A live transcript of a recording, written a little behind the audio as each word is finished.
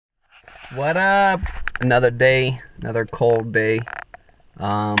What up? Another day, another cold day.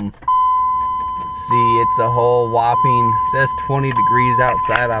 Let's see, it's a whole whopping, it says 20 degrees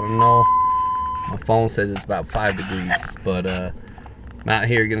outside. I don't know. My phone says it's about 5 degrees, but I'm out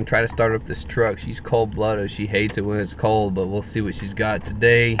here gonna try to start up this truck. She's cold-blooded. She hates it when it's cold, but we'll see what she's got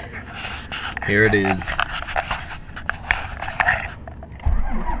today. Here it is.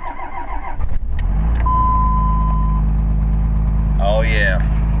 Oh yeah.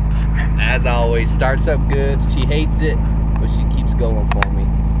 As always, starts up good. She hates it, but she keeps going for me.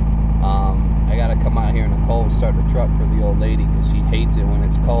 I gotta come out here in the cold and start the truck for the old lady because she hates it when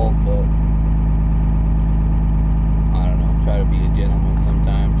it's cold, but I don't know, try to be a gentleman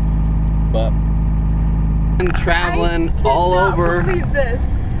sometimes. But I'm traveling all over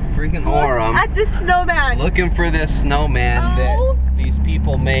freaking Orem at this snowman. Looking for this snowman that these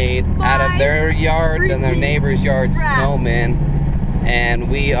people made out of their yard and their neighbor's yard snowman. And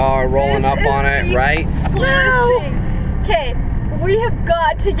we are rolling up on it right now. Okay, we have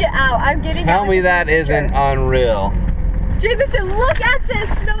got to get out. I'm getting out. Tell me that isn't unreal. Jameson, look at this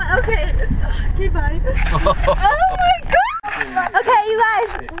snowman. Okay. Okay, bye. Oh my god. Okay, you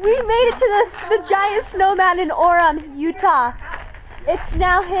guys, we made it to the giant snowman in Orem, Utah. It's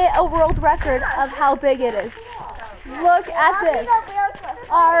now hit a world record of how big it is. Look at this.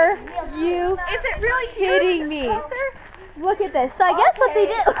 Are you kidding me? Look at this. So I guess what they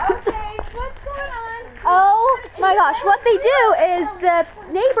do. Okay, what's going on? Oh my gosh, what they do is the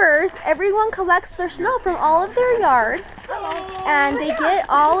neighbors, everyone collects their snow from all of their yard, and they get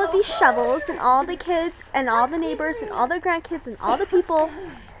all of these shovels, and all the kids and all the neighbors and all the grandkids and all the people,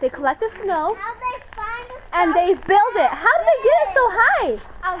 they collect the snow and they build it. How did they get it so high?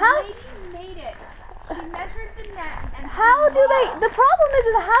 How? Lady made it. She measured the net and how do they, the problem is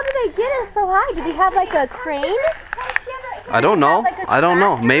how do they get it so high? Do they have like a crane? I don't know. I don't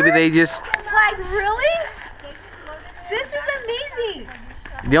know. Maybe they just... Like, really? This is amazing.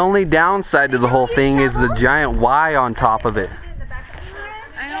 The only downside to the whole thing is the giant Y on top of it.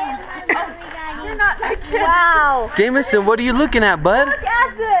 I know. Oh, you're not my kid. Wow. Jameson, what are you looking at, bud? Look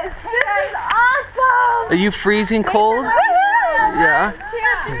at this. This is awesome. Are you freezing cold? Yeah.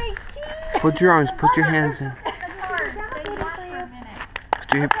 Cheers. Put your arms, put your hands in.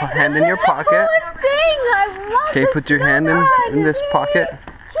 Put your hand in your pocket. Okay, put your hand in this pocket.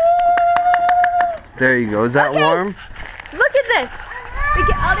 There you go. Is that warm? Look at this. We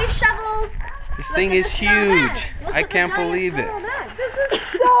get all these shovels. This thing is huge. I can't believe it. This is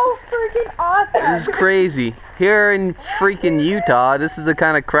so freaking awesome. This is crazy. Here in freaking Utah, this is the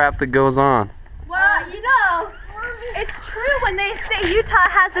kind of crap that goes on. Well, you know, it's true when they say Utah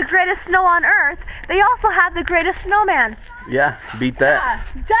has the greatest snow on earth. They also have the greatest snowman. Yeah, beat that.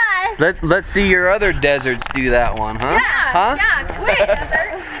 Yeah, duh. Let's see your other deserts do that one, huh? Yeah, huh? yeah, quit,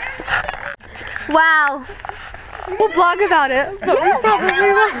 desert. Wow. We'll blog about it, but we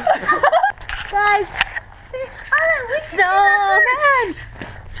probably won't. Guys, snowman.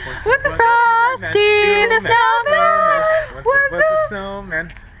 What's a frosty the snowman? What's a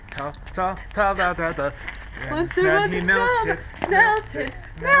snowman? Ta ta ta ta ta ta. Once he was melted.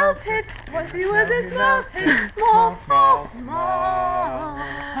 Once he was melted. Small.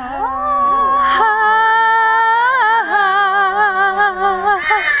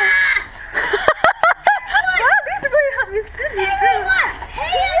 These are going to help me spin these things.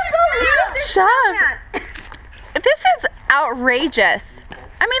 Shut up. This is outrageous.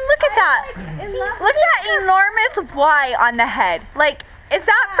 I mean, look at that. Look at that enormous Y on the head. Like, is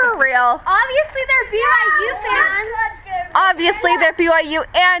that for real? Obviously, they're BYU fans. Obviously, they're BYU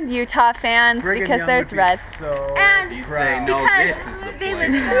and Utah fans because there's red. And You say, no, this is the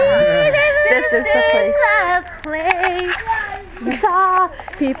place. This is the place. Utah,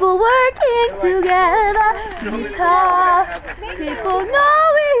 people working together. Utah, people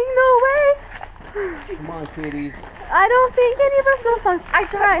knowing the way. Come on, sweeties. I don't think any of our snow songs. I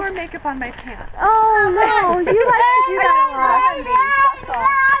don't wear makeup on my pants. Oh no, you like to do that a lot.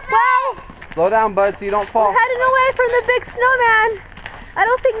 Well, Slow down, bud, so you don't fall. we're heading away from the big snowman. I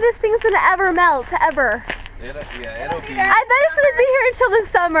don't think this thing's gonna ever melt, ever. It'll be I bet it's gonna be here until the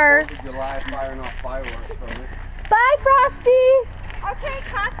summer. July firing off fireworks from it. Bye, Frosty. Okay,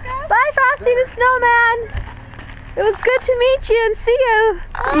 Costco. Bye, Frosty the snowman. It was good to meet you and see you.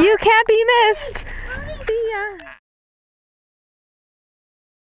 You can't be missed.